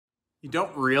You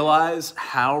don't realize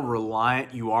how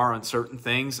reliant you are on certain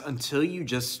things until you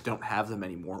just don't have them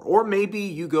anymore. Or maybe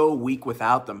you go a week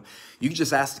without them. You can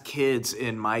just ask the kids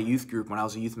in my youth group when I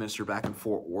was a youth minister back in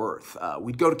Fort Worth.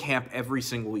 We'd go to camp every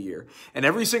single year. And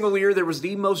every single year there was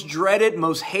the most dreaded,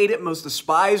 most hated, most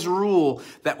despised rule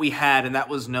that we had, and that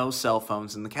was no cell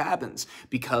phones in the cabins,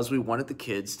 because we wanted the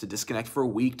kids to disconnect for a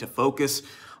week to focus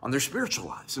on their spiritual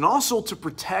lives, and also to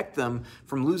protect them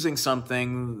from losing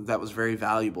something that was very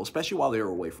valuable, especially while they were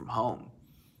away from home.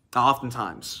 Now,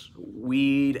 oftentimes,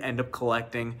 we'd end up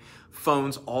collecting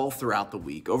phones all throughout the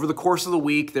week. Over the course of the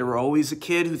week, there were always a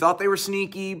kid who thought they were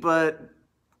sneaky, but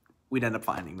we'd end up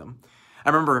finding them. I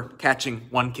remember catching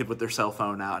one kid with their cell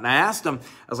phone out, and I asked him,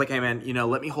 I was like, hey man,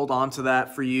 let me hold on to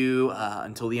that for you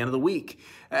until the end of the week.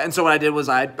 And so what I did was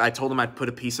I told him I'd put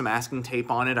a piece of masking tape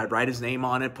on it, I'd write his name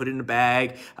on it, put it in a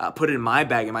bag, put it in my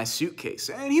bag, in my suitcase.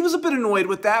 And he was a bit annoyed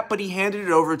with that, but he handed it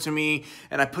over to me,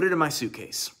 and I put it in my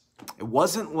suitcase. It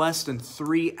wasn't less than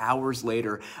 3 hours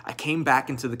later, I came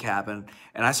back into the cabin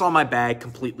and I saw my bag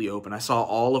completely open. I saw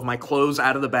all of my clothes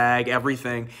out of the bag,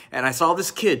 everything. And I saw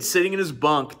this kid sitting in his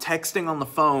bunk texting on the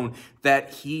phone that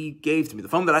he gave to me, the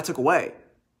phone that I took away.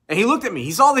 And he looked at me,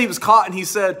 he saw that he was caught, and he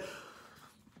said,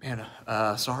 man,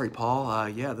 sorry, Paul.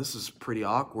 Yeah, this is pretty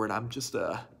awkward. I'm just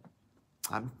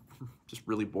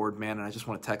really bored, man, and I just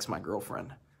want to text my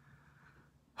girlfriend.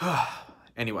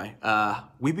 Anyway,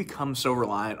 we become so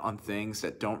reliant on things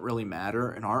that don't really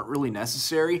matter and aren't really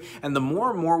necessary. And the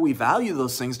more and more we value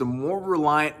those things, the more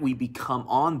reliant we become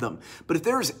on them. But if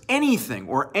there is anything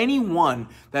or anyone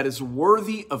that is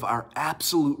worthy of our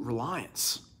absolute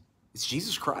reliance, it's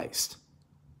Jesus Christ.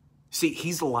 See,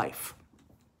 he's the life.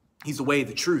 He's the way,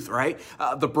 the truth, right?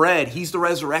 The bread, he's the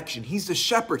resurrection, he's the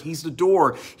shepherd, he's the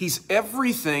door, he's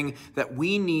everything that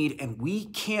we need, and we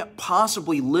can't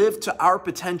possibly live to our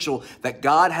potential that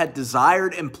God had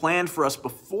desired and planned for us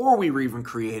before we were even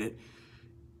created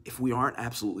if we aren't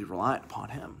absolutely reliant upon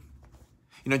him.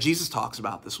 Jesus talks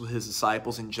about this with his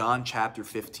disciples in John chapter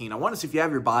 15. I want us, if you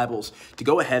have your Bibles, to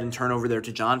go ahead and turn over there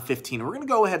to John 15. And we're going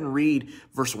to go ahead and read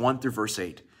verse 1 through verse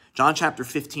 8. John chapter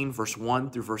 15, verse 1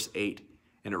 through verse 8.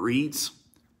 And it reads,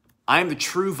 I am the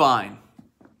true vine,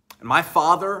 and my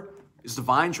Father is the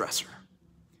vine dresser.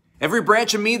 Every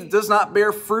branch of me that does not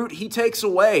bear fruit, he takes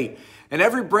away. And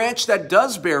every branch that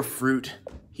does bear fruit,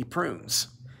 he prunes,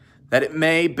 that it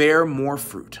may bear more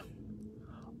fruit.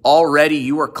 Already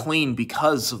you are clean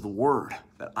because of the word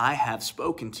that I have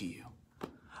spoken to you.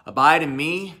 Abide in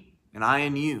me, and I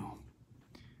in you.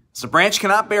 So a branch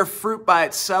cannot bear fruit by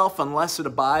itself unless it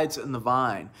abides in the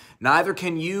vine. Neither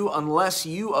can you unless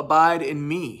you abide in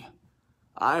me.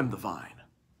 I am the vine.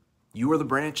 You are the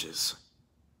branches.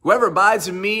 Whoever abides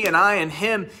in me and I in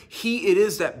him, he it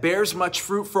is that bears much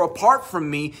fruit. For apart from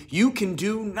me, you can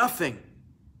do nothing.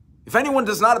 If anyone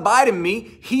does not abide in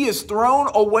me, he is thrown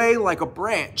away like a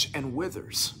branch and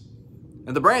withers.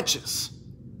 And the branches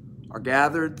are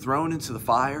gathered, thrown into the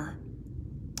fire,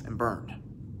 and burned.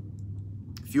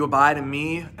 If you abide in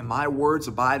me and my words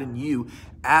abide in you,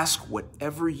 ask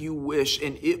whatever you wish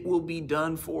and it will be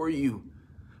done for you.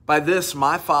 By this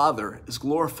my Father is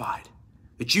glorified,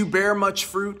 that you bear much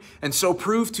fruit and so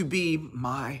prove to be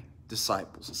my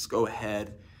disciples. Let's go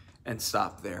ahead and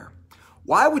stop there.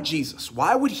 Why would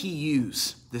he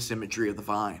use this imagery of the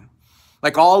vine?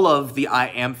 Like all of the I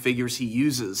am figures he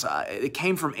uses, it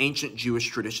came from ancient Jewish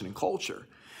tradition and culture.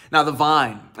 Now, the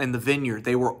vine and the vineyard,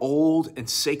 they were old and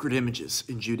sacred images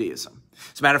in Judaism.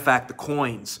 As a matter of fact, the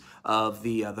coins of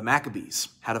the Maccabees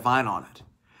had a vine on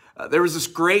it. There was this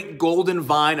great golden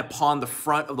vine upon the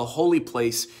front of the holy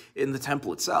place in the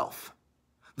temple itself.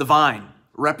 The vine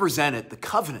represented the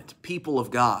covenant people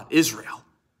of God, Israel,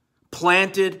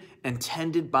 planted and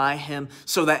tended by him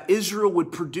so that Israel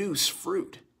would produce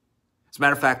fruit. As a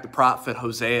matter of fact, the prophet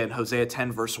Hosea in Hosea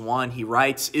 10 verse 1, he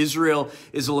writes, Israel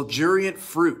is a luxuriant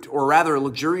fruit, or rather a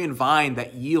luxuriant vine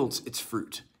that yields its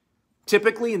fruit.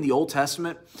 Typically in the Old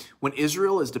Testament, when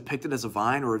Israel is depicted as a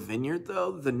vine or a vineyard,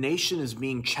 though, the nation is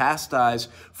being chastised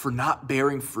for not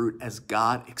bearing fruit as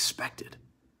God expected.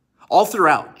 All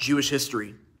throughout Jewish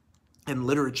history and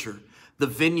literature, the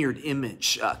vineyard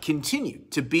image continued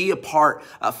to be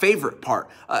a favorite part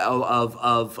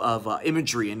of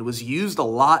imagery, and was used a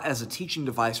lot as a teaching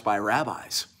device by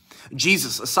rabbis.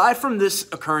 Jesus, aside from this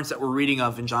occurrence that we're reading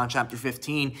of in John chapter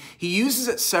 15, he uses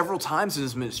it several times in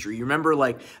his ministry. You remember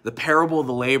like the parable of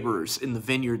the laborers in the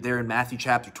vineyard there in Matthew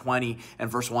chapter 20 and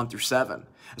verse 1 through 7,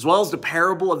 as well as the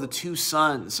parable of the two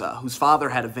sons whose father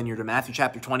had a vineyard in Matthew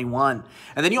chapter 21.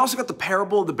 And then you also got the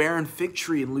parable of the barren fig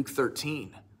tree in Luke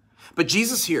 13. But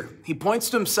Jesus here, he points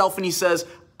to himself and he says,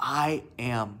 I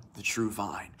am the true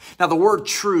vine. Now, the word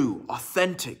true,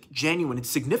 authentic, genuine, it's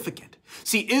significant.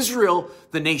 See, Israel,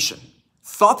 the nation,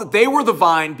 thought that they were the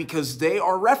vine because they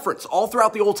are referenced all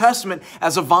throughout the Old Testament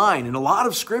as a vine in a lot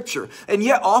of scripture. And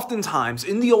yet oftentimes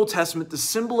in the Old Testament, the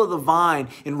symbol of the vine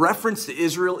in reference to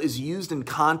Israel is used in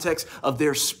context of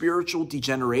their spiritual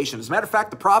degeneration. As a matter of fact,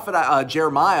 the prophet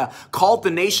Jeremiah called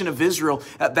the nation of Israel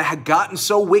that had gotten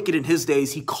so wicked in his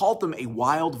days, he called them a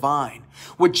wild vine.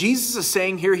 What Jesus is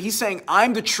saying here, he's saying,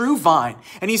 I'm the true vine.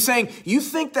 And he's saying, you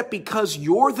think that because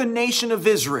you're the nation of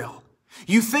Israel,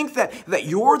 you think that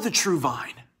you're the true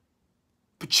vine,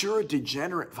 but you're a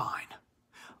degenerate vine.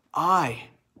 I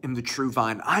am the true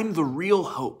vine. I'm the real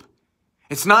hope.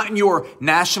 It's not in your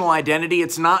national identity.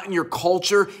 It's not in your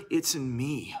culture. It's in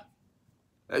me.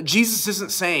 Jesus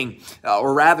isn't saying,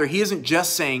 or rather, he isn't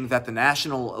just saying that the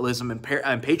nationalism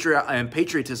and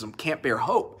patriotism can't bear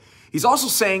hope. He's also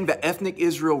saying that ethnic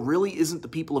Israel really isn't the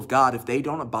people of God if they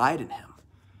don't abide in him.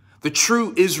 The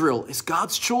true Israel is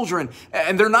God's children,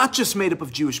 and they're not just made up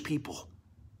of Jewish people,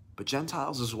 but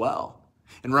Gentiles as well.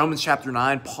 In Romans chapter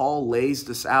 9, Paul lays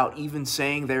this out, even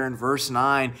saying there in verse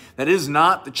 9, that it is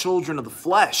not the children of the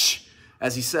flesh,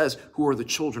 as he says, who are the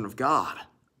children of God.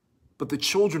 But the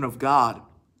children of God,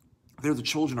 they're the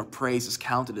children of praise, is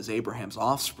counted as Abraham's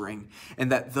offspring,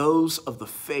 and that those of the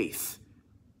faith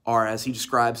are, as he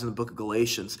describes in the book of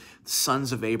Galatians, the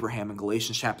sons of Abraham in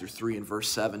Galatians chapter 3 and verse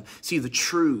 7. See, the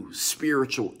true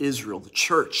spiritual Israel, the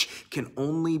church, can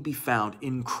only be found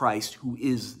in Christ, who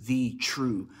is the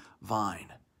true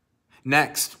vine.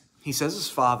 Next, he says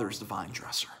his father is the vine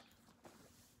dresser.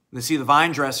 And see, the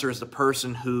vine dresser is the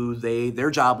person who their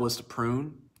job was to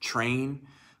prune, train,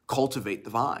 cultivate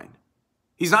the vine.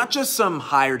 He's not just some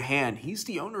hired hand. He's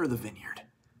the owner of the vineyard,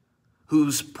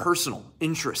 whose personal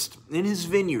interest in his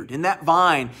vineyard, in that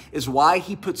vine, is why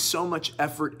he puts so much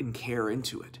effort and care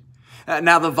into it.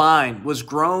 Now, the vine was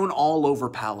grown all over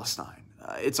Palestine.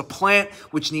 It's a plant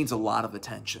which needs a lot of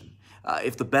attention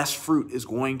if the best fruit is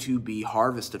going to be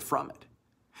harvested from it.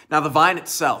 Now, the vine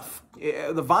itself,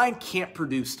 the vine can't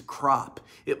produce the crop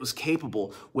it was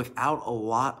capable without a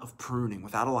lot of pruning,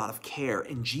 without a lot of care,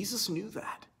 and Jesus knew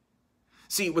that.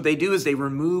 See, what they do is they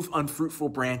remove unfruitful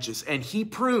branches, and he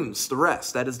prunes the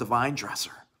rest. That is the vine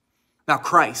dresser. Now,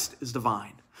 Christ is the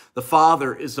vine. The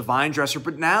Father is the vine dresser.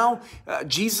 But now,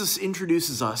 Jesus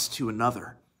introduces us to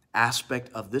another aspect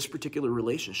of this particular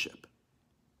relationship,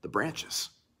 the branches.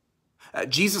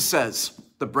 Jesus says,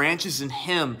 the branches in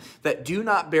him that do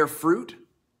not bear fruit,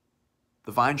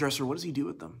 the vine dresser, what does he do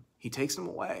with them? He takes them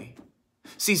away.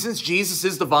 See, since Jesus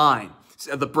is the vine,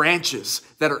 the branches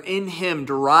that are in him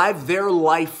derive their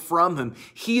life from him.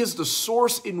 He is the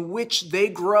source in which they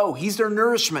grow. He's their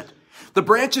nourishment. The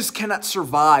branches cannot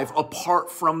survive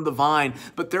apart from the vine,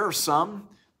 but there are some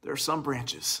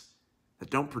branches that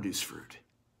don't produce fruit.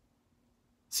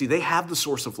 See, they have the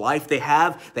source of life. They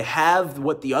have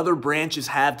what the other branches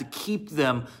have to keep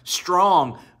them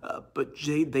strong, but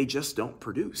they just don't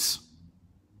produce.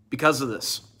 Because of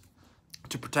this,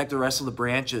 to protect the rest of the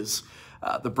branches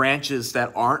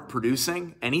that aren't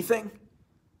producing anything,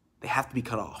 they have to be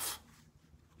cut off.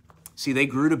 See, they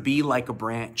grew to be like a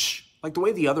branch, like the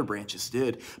way the other branches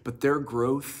did, but their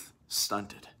growth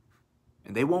stunted.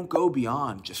 And they won't go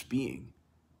beyond just being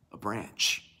a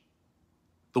branch.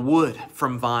 The wood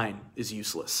from vine is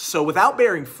useless. So without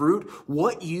bearing fruit,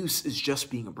 what use is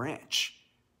just being a branch?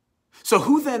 So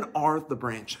who then are the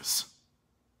branches?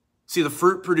 See, the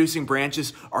fruit-producing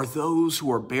branches are those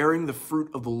who are bearing the fruit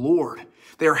of the Lord.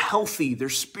 They're healthy. They're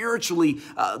spiritually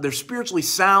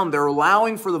sound. They're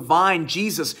allowing for the vine,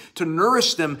 Jesus, to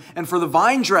nourish them, and for the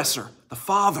vine dresser, the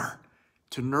Father,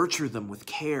 to nurture them with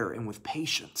care and with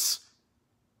patience.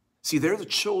 See, they're the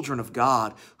children of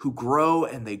God who grow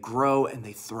and they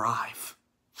thrive.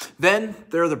 Then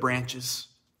there are the branches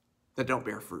that don't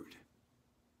bear fruit.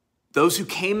 Those who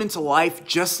came into life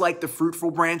just like the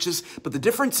fruitful branches, but the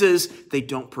difference is they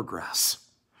don't progress.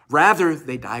 Rather,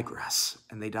 they digress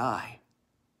and they die.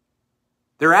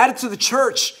 They're added to the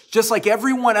church just like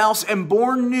everyone else and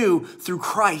born new through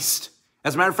Christ.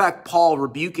 As a matter of fact, Paul,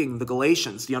 rebuking the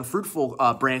Galatians, the unfruitful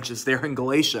branches there in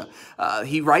Galatia,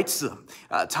 he writes to them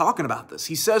talking about this.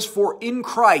 He says, for in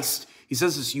Christ, he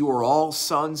says this, you are all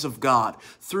sons of God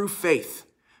through faith.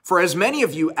 For as many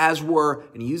of you as were,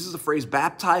 and he uses the phrase,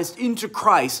 baptized into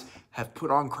Christ, have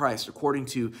put on Christ, according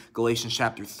to Galatians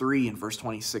chapter 3 and verse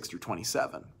 26 through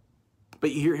 27. But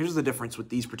here's the difference with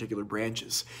these particular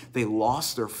branches. They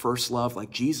lost their first love like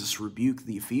Jesus rebuked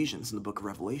the Ephesians in the book of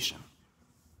Revelation.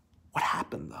 What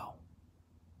happened, though?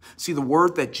 See, the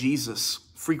word that Jesus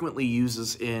frequently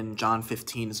uses in John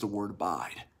 15 is the word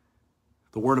abide.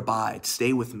 The word abide,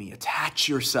 stay with me, attach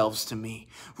yourselves to me,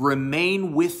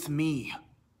 remain with me.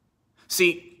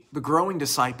 See, the growing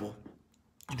disciple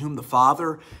in whom the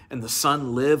Father and the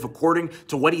Son live, according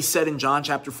to what he said in John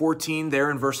chapter 14, there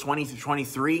in verse 20 through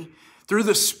 23, through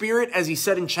the Spirit, as he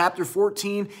said in chapter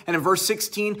 14 and in verse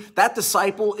 16, that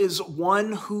disciple is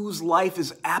one whose life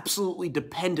is absolutely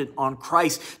dependent on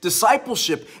Christ.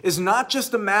 Discipleship is not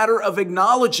just a matter of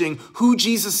acknowledging who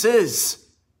Jesus is.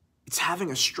 It's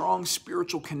having a strong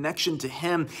spiritual connection to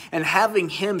him and having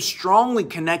him strongly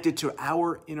connected to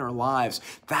our inner lives.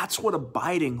 That's what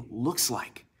abiding looks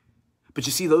like. But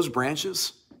you see, those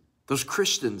branches, those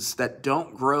Christians that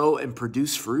don't grow and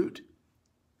produce fruit,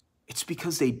 it's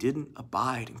because they didn't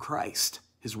abide in Christ,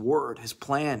 his word, his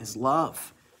plan, his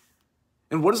love.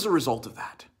 And what is the result of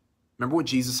that? Remember what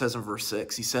Jesus says in verse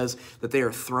 6? He says that they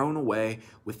are thrown away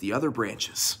with the other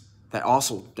branches that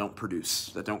also don't produce,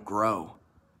 that don't grow.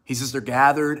 He says they're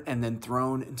gathered and then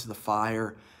thrown into the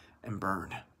fire and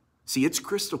burned. See, it's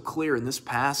crystal clear in this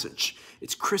passage.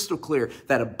 It's crystal clear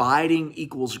that abiding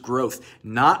equals growth,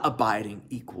 not abiding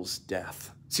equals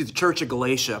death. See, the church of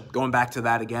Galatia, going back to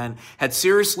that again, had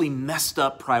seriously messed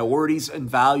up priorities and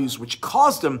values, which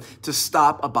caused them to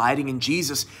stop abiding in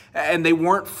Jesus, and they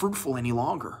weren't fruitful any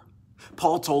longer.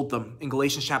 Paul told them in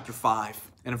Galatians chapter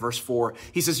 5 and in verse 4,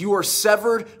 he says, you are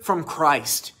severed from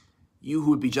Christ. You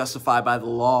who would be justified by the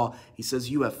law, he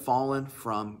says, you have fallen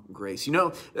from grace. You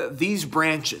know, these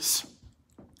branches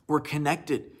were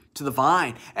connected to the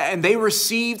vine, and they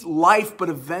received life, but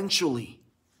eventually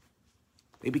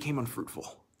they became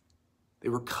unfruitful. They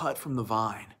were cut from the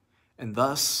vine, and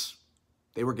thus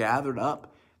they were gathered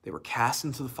up. They were cast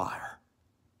into the fire.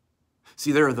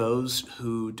 See, there are those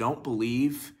who don't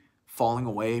believe falling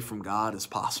away from God is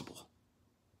possible.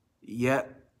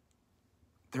 Yet,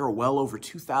 there are well over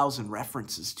 2,000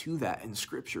 references to that in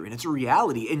Scripture, and it's a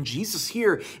reality. And Jesus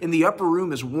here in the upper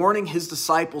room is warning his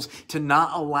disciples to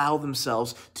not allow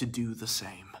themselves to do the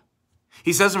same.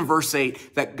 He says in verse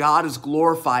 8 that God is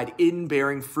glorified in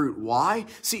bearing fruit. Why?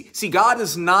 See, God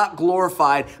is not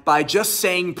glorified by just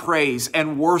saying praise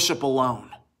and worship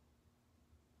alone.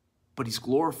 But he's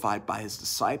glorified by his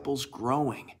disciples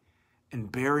growing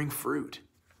and bearing fruit.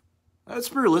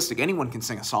 That's realistic. Anyone can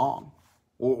sing a song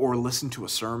or listen to a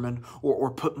sermon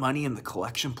or put money in the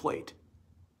collection plate.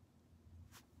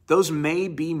 Those may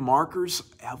be markers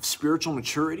of spiritual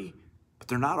maturity, but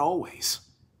they're not always.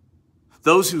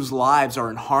 Those whose lives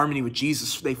are in harmony with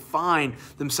Jesus, they find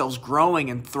themselves growing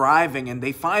and thriving, and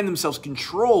they find themselves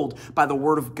controlled by the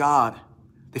Word of God.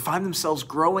 They find themselves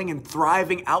growing and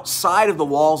thriving outside of the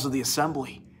walls of the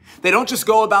assembly. They don't just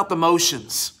go about the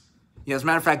motions. Yeah, as a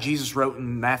matter of fact, Jesus wrote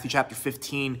in Matthew chapter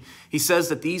 15, he says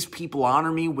that these people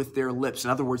honor me with their lips. In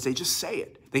other words, they just say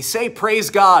it. They say, praise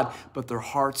God, but their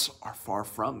hearts are far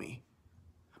from me.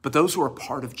 But those who are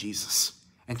part of Jesus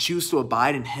and choose to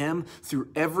abide in him through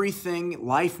everything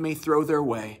life may throw their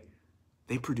way,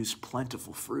 they produce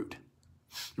plentiful fruit.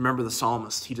 Remember the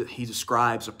psalmist, he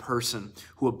describes a person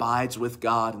who abides with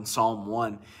God in Psalm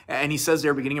 1. And he says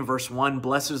there, beginning in verse 1,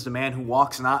 blessed is the man who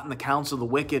walks not in the counsel of the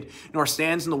wicked, nor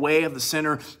stands in the way of the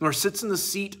sinner, nor sits in the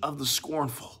seat of the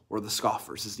scornful, or the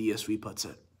scoffers, as the ESV puts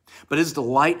it. But his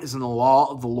delight is in the law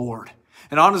of the Lord.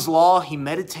 And on his law he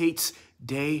meditates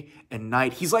day and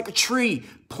night. He's like a tree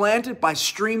planted by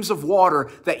streams of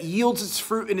water that yields its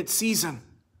fruit in its season,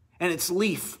 and its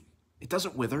leaf, it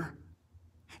doesn't wither.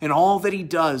 In all that he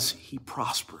does, he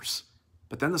prospers.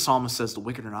 But then the psalmist says the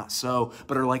wicked are not so,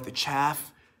 but are like the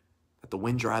chaff that the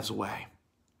wind drives away.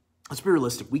 Let's be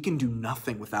realistic. We can do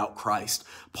nothing without Christ.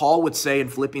 Paul would say in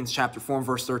Philippians chapter 4 and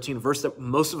verse 13, a verse that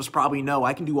most of us probably know,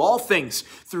 I can do all things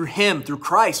through him, through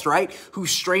Christ, right? Who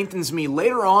strengthens me.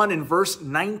 Later on in verse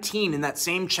 19 in that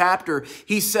same chapter,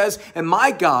 he says, and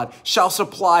my God shall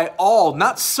supply all,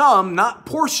 not some, not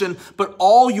portion, but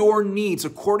all your needs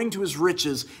according to his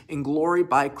riches in glory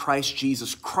by Christ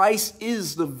Jesus. Christ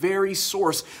is the very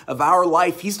source of our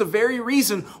life. He's the very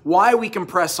reason why we can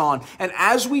press on. And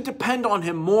as we depend on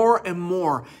him more and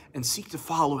more and seek to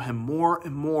follow him more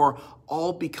and more,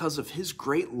 all because of his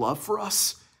great love for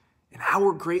us and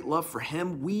our great love for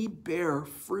him, we bear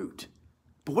fruit.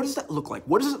 But what does that look like?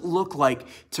 What does it look like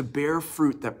to bear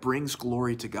fruit that brings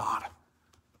glory to God?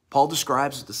 Paul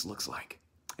describes what this looks like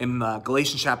in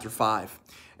Galatians chapter 5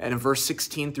 and in verse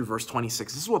 16 through verse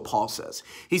 26. This is what Paul says.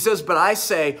 He says, but I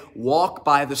say, walk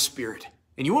by the Spirit,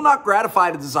 and you will not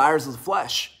gratify the desires of the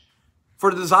flesh.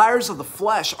 For the desires of the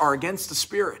flesh are against the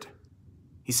Spirit.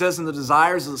 He says, and the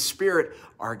desires of the Spirit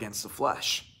are against the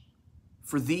flesh.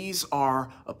 For these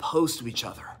are opposed to each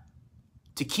other,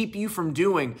 to keep you from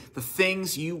doing the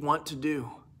things you want to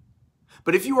do.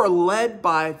 But if you are led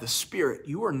by the Spirit,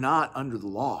 you are not under the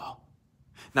law.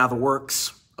 Now the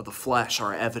works of the flesh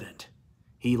are evident.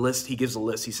 He gives a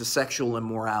list. He says sexual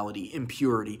immorality,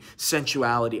 impurity,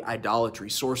 sensuality, idolatry,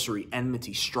 sorcery,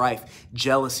 enmity, strife,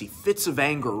 jealousy, fits of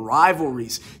anger,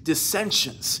 rivalries,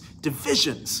 dissensions,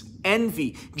 divisions,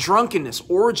 envy, drunkenness,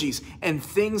 orgies, and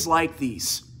things like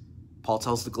these. Paul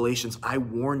tells the Galatians, I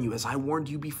warn you, as I warned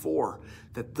you before,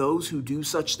 that those who do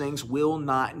such things will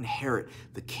not inherit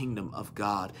the kingdom of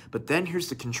God. But then here's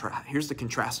the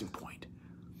contrasting point.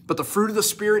 But the fruit of the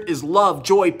Spirit is love,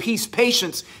 joy, peace,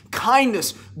 patience,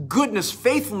 kindness, goodness,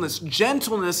 faithfulness,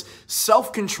 gentleness,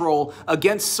 self-control.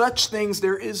 Against such things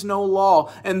there is no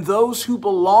law. And those who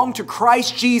belong to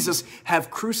Christ Jesus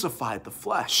have crucified the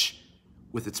flesh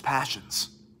with its passions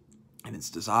and its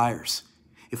desires.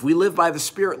 If we live by the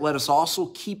Spirit, let us also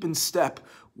keep in step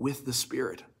with the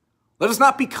Spirit. Let us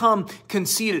not become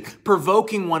conceited,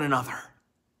 provoking one another,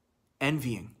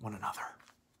 envying one another.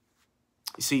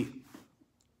 You see,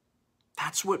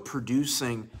 that's what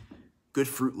producing good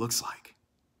fruit looks like.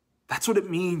 That's what it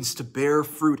means to bear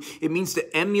fruit. It means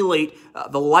to emulate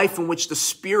the life in which the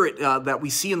Spirit that we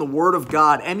see in the Word of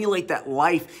God, emulate that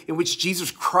life in which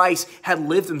Jesus Christ had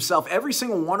lived himself. Every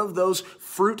single one of those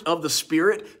fruit of the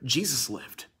Spirit, Jesus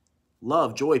lived.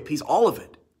 Love, joy, peace, all of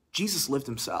it. Jesus lived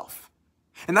himself.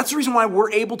 And that's the reason why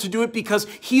we're able to do it, because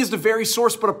he is the very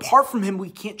source. But apart from him,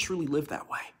 we can't truly live that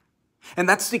way. And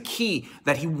that's the key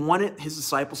that he wanted his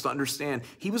disciples to understand.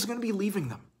 He was going to be leaving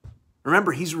them.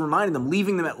 Remember, he's reminding them,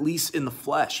 leaving them at least in the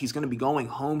flesh. He's going to be going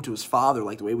home to his Father,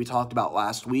 like the way we talked about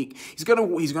last week. He's going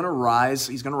to rise.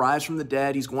 He's going to rise from the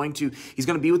dead. He's going to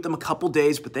be with them a couple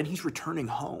days, but then he's returning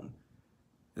home.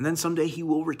 And then someday he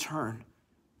will return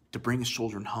to bring his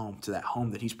children home, to that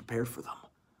home that he's prepared for them.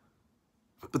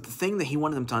 But the thing that he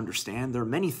wanted them to understand, there are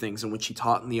many things in which he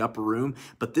taught in the upper room,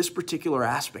 but this particular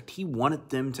aspect, he wanted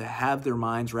them to have their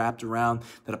minds wrapped around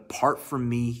that apart from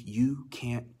me, you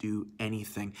can't do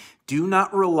anything. Do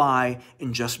not rely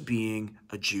in just being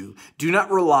a Jew. Do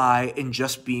not rely in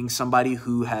just being somebody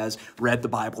who has read the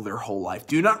Bible their whole life.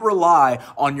 Do not rely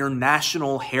on your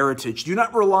national heritage. Do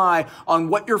not rely on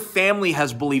what your family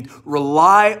has believed.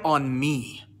 Rely on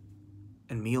me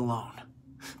and me alone.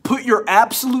 Put your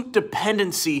absolute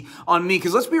dependency on me.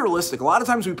 Because let's be realistic. A lot of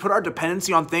times we put our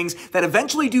dependency on things that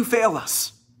eventually do fail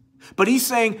us. But he's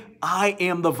saying, I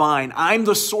am the vine. I'm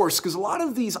the source. Because a lot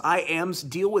of these I ams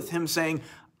deal with him saying,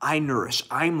 I nourish.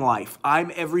 I'm life.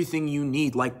 I'm everything you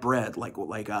need, like bread, like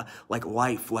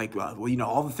life,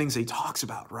 all the things that he talks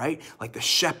about, right? Like the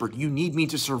shepherd. You need me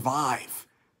to survive.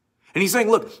 And he's saying,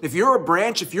 look, if you're a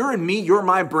branch, if you're in me, you're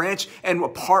my branch. And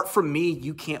apart from me,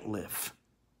 you can't live.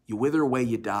 You wither away,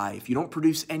 you die. If you don't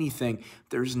produce anything,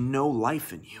 there's no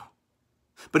life in you.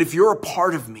 But if you're a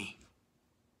part of me,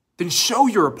 then show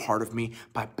you're a part of me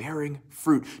by bearing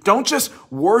fruit. Don't just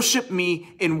worship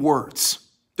me in words.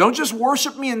 Don't just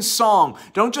worship me in song.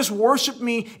 Don't just worship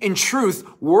me in truth.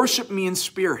 Worship me in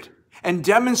spirit. And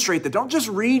demonstrate that. Don't just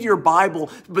read your Bible,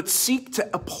 but seek to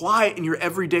apply it in your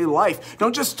everyday life.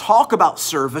 Don't just talk about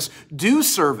service. Do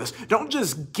service. Don't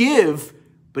just give.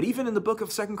 But even in the book of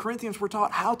 2 Corinthians, we're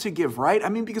taught how to give, right? I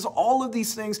mean, because all of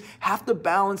these things have to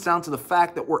balance down to the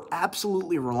fact that we're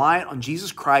absolutely reliant on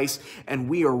Jesus Christ, and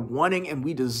we are wanting and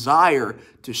we desire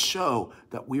to show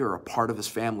that we are a part of his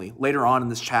family. Later on in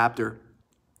this chapter,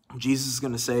 Jesus is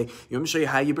going to say, let me show you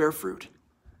how you bear fruit.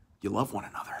 You love one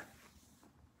another,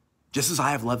 just as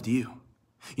I have loved you.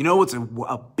 You know what's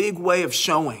a big way of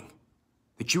showing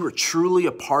that you are truly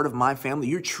a part of my family,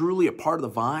 you're truly a part of the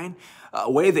vine, a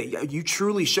way that you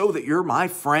truly show that you're my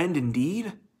friend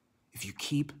indeed? If you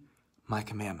keep my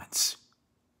commandments.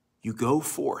 You go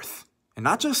forth and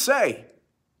not just say,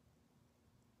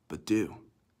 but do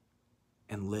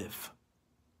and live.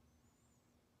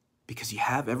 Because you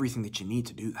have everything that you need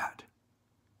to do that.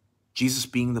 Jesus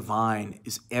being the vine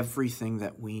is everything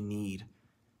that we need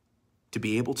to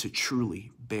be able to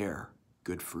truly bear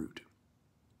good fruit.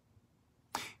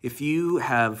 If you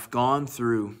have gone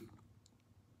through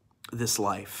this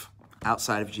life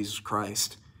outside of Jesus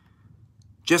Christ,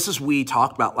 just as we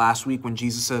talked about last week when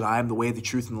Jesus said, I am the way, the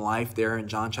truth, and the life, there in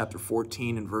John chapter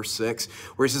 14 and verse 6,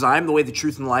 where he says, I am the way, the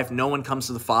truth, and the life. No one comes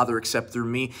to the Father except through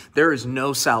me. There is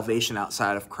no salvation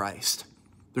outside of Christ.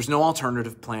 There's no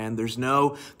alternative plan. There's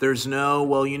no,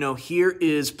 here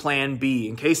is plan B.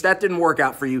 In case that didn't work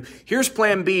out for you, here's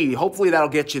plan B. Hopefully that'll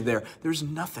get you there. There's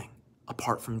nothing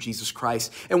apart from Jesus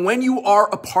Christ. And when you are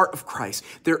a part of Christ,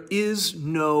 there's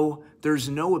no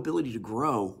ability to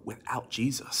grow without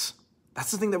Jesus.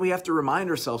 That's the thing that we have to remind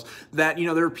ourselves, that,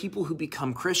 there are people who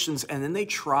become Christians and then they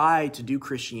try to do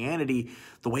Christianity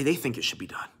the way they think it should be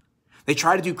done. They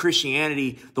try to do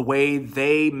Christianity the way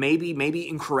they maybe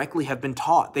incorrectly have been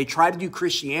taught. They try to do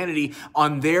Christianity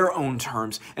on their own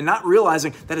terms and not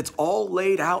realizing that it's all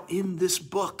laid out in this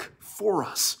book for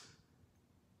us.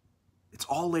 It's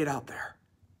all laid out there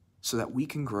so that we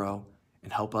can grow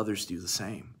and help others do the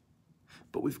same.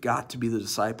 But we've got to be the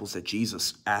disciples that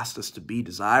Jesus asked us to be,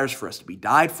 desires for us to be,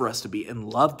 died for us to be,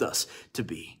 and loved us to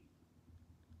be.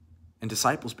 And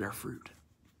disciples bear fruit.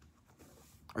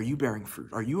 Are you bearing fruit?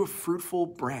 Are you a fruitful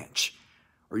branch?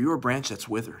 Or are you a branch that's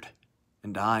withered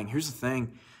and dying? Here's the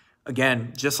thing.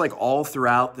 Again, just like all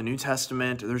throughout the New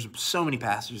Testament, there's so many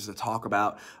passages that talk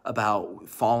about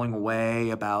falling away,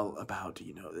 about 1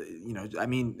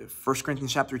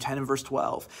 Corinthians chapter 10 and verse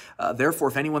 12. Therefore,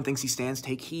 if anyone thinks he stands,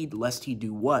 take heed lest he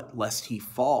do what? Lest he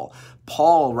fall.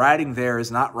 Paul writing there is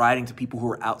not writing to people who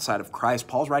are outside of Christ.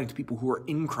 Paul's writing to people who are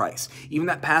in Christ. Even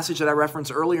that passage that I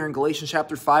referenced earlier in Galatians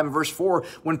chapter 5 and verse 4,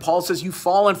 when Paul says you've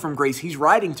fallen from grace, he's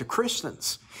writing to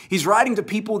Christians. He's writing to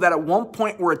people that at one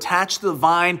point were attached to the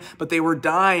vine, but they were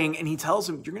dying, and he tells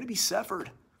them, you're going to be severed.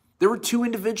 There were two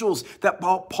individuals that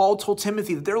Paul told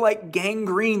Timothy that they're like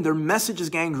gangrene. Their message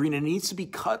is gangrene, and it needs to be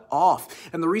cut off.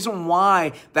 And the reason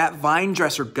why that vine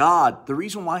dresser, God, the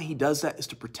reason why he does that is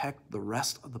to protect the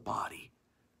rest of the body.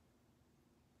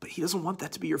 But he doesn't want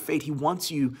that to be your fate. He wants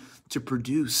you to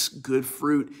produce good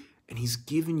fruit, and he's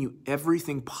given you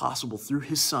everything possible through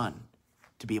his Son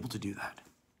to be able to do that.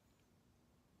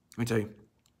 Let me tell you,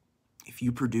 if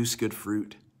you produce good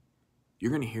fruit,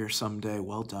 you're going to hear someday,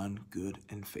 well done, good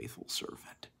and faithful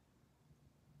servant.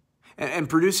 And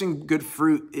producing good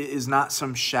fruit is not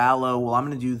some shallow, well, I'm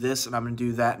going to do this and I'm going to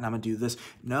do that and I'm going to do this.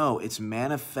 No, it's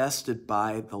manifested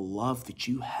by the love that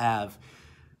you have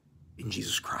in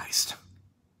Jesus Christ.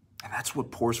 And that's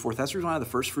what pours forth. That's the reason why the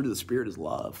first fruit of the Spirit is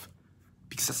love,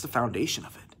 because that's the foundation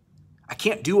of it. I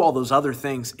can't do all those other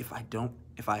things if I don't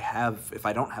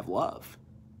have love.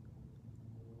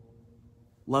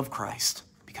 Love Christ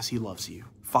because he loves you.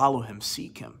 Follow him,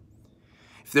 seek him.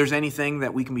 If there's anything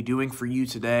that we can be doing for you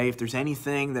today, if there's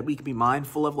anything that we can be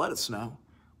mindful of, let us know.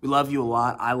 We love you a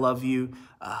lot. I love you.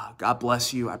 God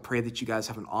bless you. I pray that you guys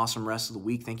have an awesome rest of the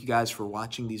week. Thank you guys for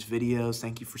watching these videos.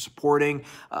 Thank you for supporting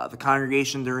the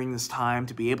congregation during this time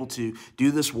to be able to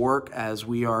do this work as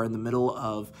we are in the middle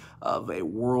of a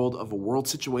world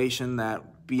situation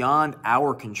that beyond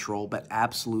our control, but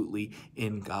absolutely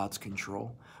in God's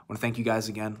control. I want to thank you guys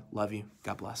again. Love you.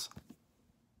 God bless.